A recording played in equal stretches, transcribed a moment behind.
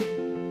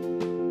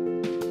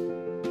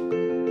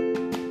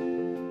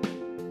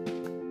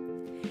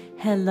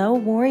Hello,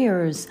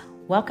 warriors.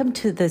 Welcome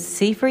to the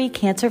See Free,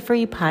 Cancer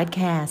Free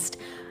podcast.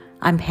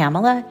 I'm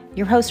Pamela,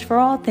 your host for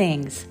all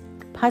things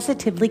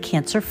positively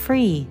cancer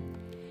free.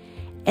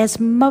 As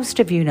most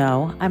of you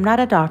know, I'm not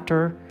a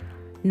doctor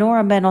nor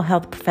a mental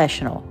health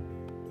professional.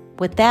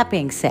 With that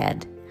being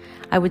said,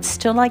 I would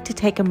still like to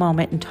take a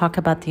moment and talk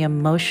about the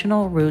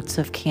emotional roots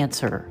of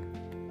cancer.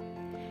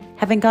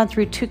 Having gone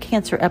through 2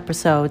 cancer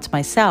episodes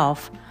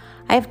myself,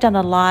 I have done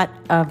a lot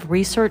of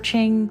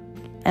researching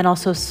and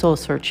also soul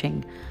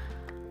searching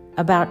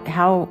about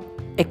how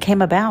it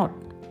came about.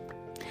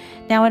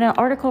 Now, in an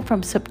article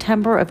from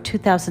September of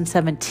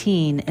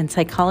 2017 in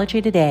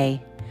Psychology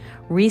Today,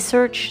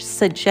 research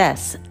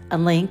suggests a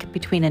link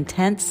between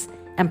intense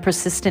and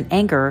persistent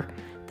anger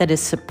that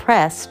is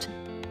suppressed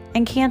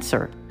and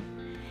cancer,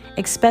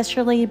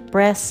 especially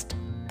breast,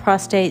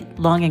 prostate,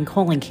 lung, and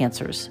colon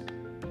cancers.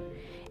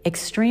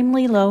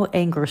 Extremely low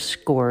anger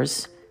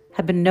scores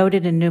have been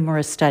noted in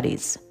numerous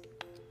studies.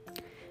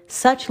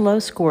 Such low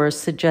scores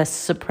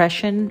suggest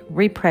suppression,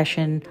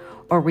 repression,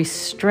 or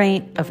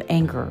restraint of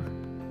anger.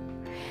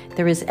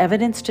 There is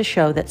evidence to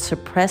show that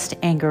suppressed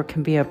anger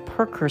can be a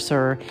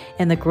precursor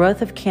in the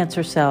growth of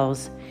cancer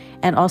cells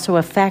and also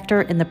a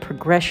factor in the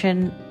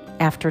progression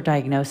after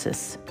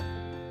diagnosis.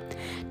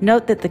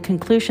 Note that the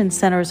conclusion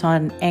centers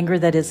on anger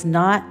that is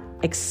not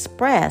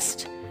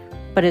expressed,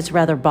 but is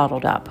rather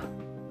bottled up.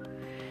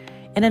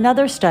 In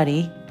another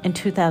study in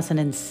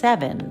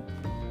 2007,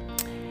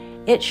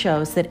 it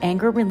shows that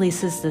anger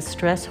releases the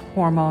stress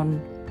hormone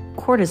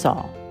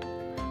cortisol.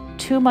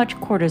 Too much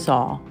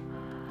cortisol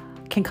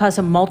can cause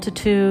a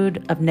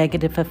multitude of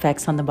negative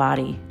effects on the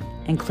body,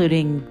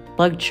 including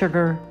blood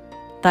sugar,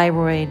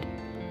 thyroid,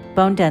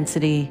 bone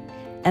density,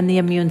 and the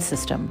immune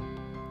system.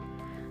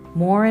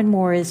 More and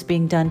more is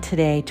being done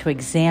today to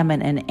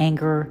examine an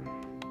anger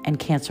and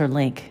cancer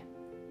link.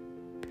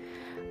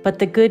 But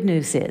the good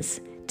news is,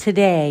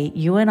 today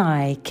you and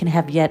I can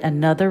have yet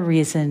another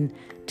reason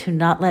to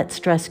let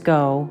stress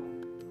go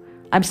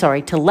and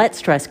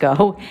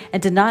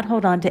to not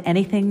hold on to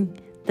anything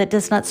that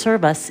does not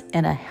serve us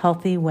in a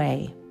healthy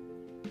way.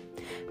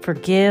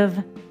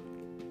 Forgive,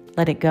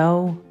 let it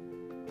go,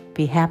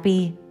 be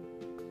happy,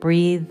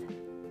 breathe,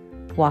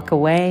 walk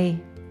away,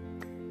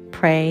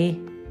 pray,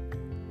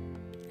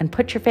 and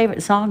put your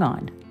favorite song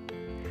on.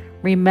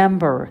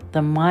 Remember,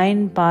 the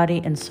mind,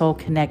 body, and soul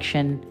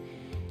connection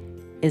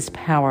is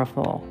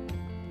powerful.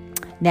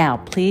 Now,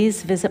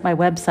 please visit my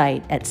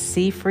website at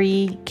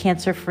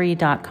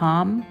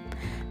cfreecancerfree.com.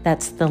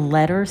 That's the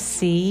letter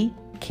C,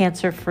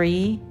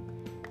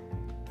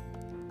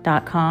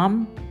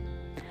 cancerfree.com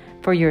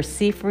for your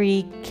See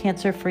Free,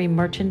 Cancer Free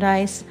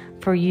merchandise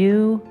for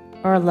you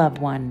or a loved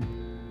one.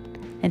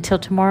 Until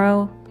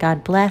tomorrow,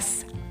 God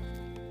bless.